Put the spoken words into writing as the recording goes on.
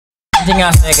Thing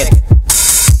I say it.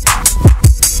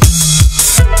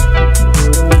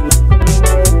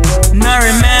 Now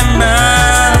remember,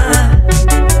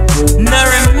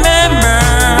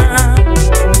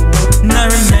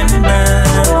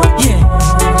 yeah.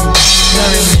 Now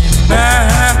remember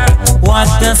what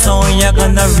the soul you're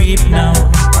gonna reap now.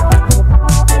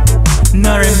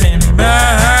 Now remember,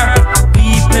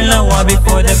 people are war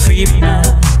before the creep now.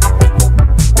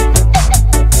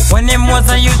 When him was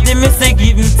a youth, him say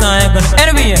give him time. But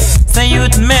anyway, say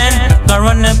youth man, can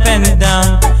run up and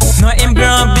down. No him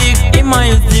grow big, him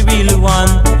is the real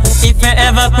one. If you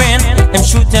ever quit, him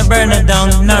shoot and burn it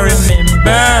down. Now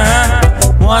remember,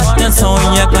 what the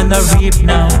song you're gonna reap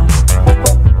now.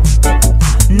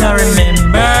 Now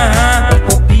remember,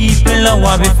 people are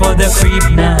war before the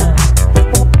creep now.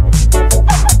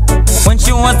 When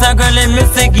she was a girl, let me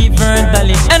say give her a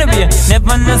dolly. Anyway,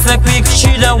 never know so quick,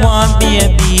 she don't want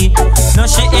baby. No,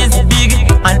 she is big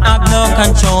and have no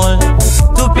control.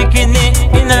 Two bikini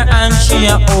in her hand, she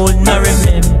a old. Now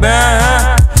remember,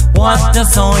 what the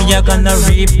song you're gonna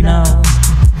reap now.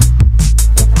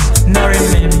 Now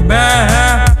remember,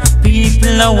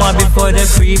 people are war before the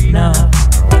creep now.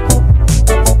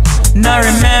 Now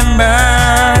remember,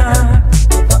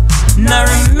 now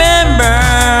remember.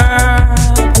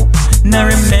 Now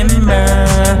remember,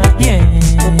 yeah.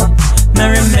 Now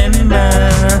remember,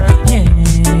 yeah.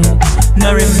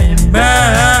 Now remember,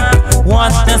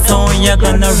 what the song you're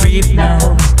gonna reap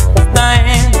now.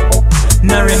 Time.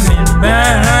 Now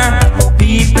remember,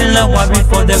 people are war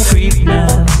before the creep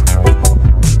now.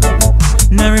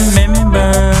 Now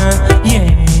remember,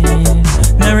 yeah.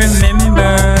 Now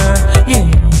remember, yeah.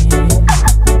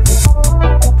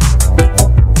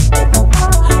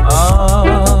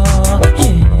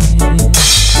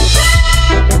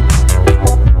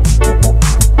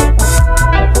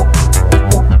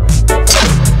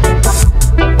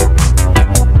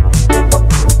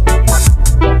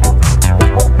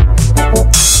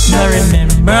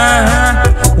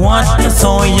 What the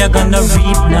soul you're gonna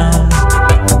reap now.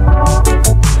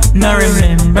 Now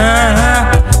remember,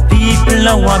 people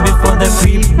are war before the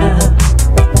creep now.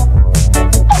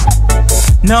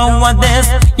 Nowadays,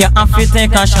 you have to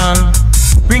take action.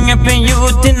 Bring up a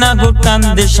youth in a good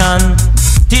condition.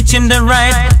 Teach him the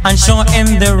right and show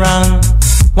him the wrong.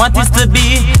 What is to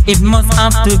be, it must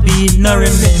have to be. Now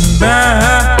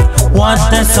remember, what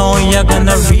the soul you're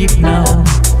gonna reap now.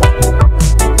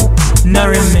 Now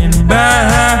remember,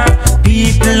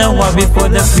 people are war before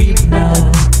the creep now.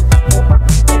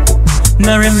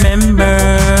 Now remember,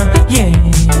 yeah.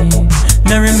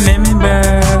 Now remember,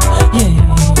 yeah.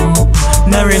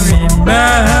 Now remember,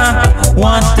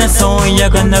 what the soul you're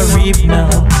gonna reap now.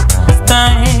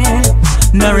 Time.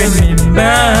 Now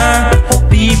remember,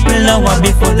 people are war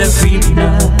before the creep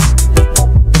now.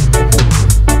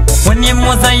 When him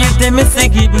was a youth, they say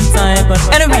give him time. But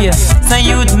anyway, say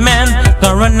youth man,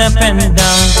 can run up and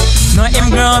down. No him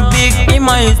grow big, him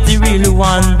is the real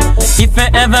one. If you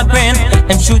ever quit,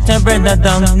 him shoot a brother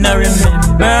down. Now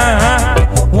remember,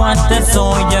 what the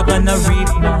soul you're gonna reap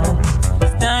now.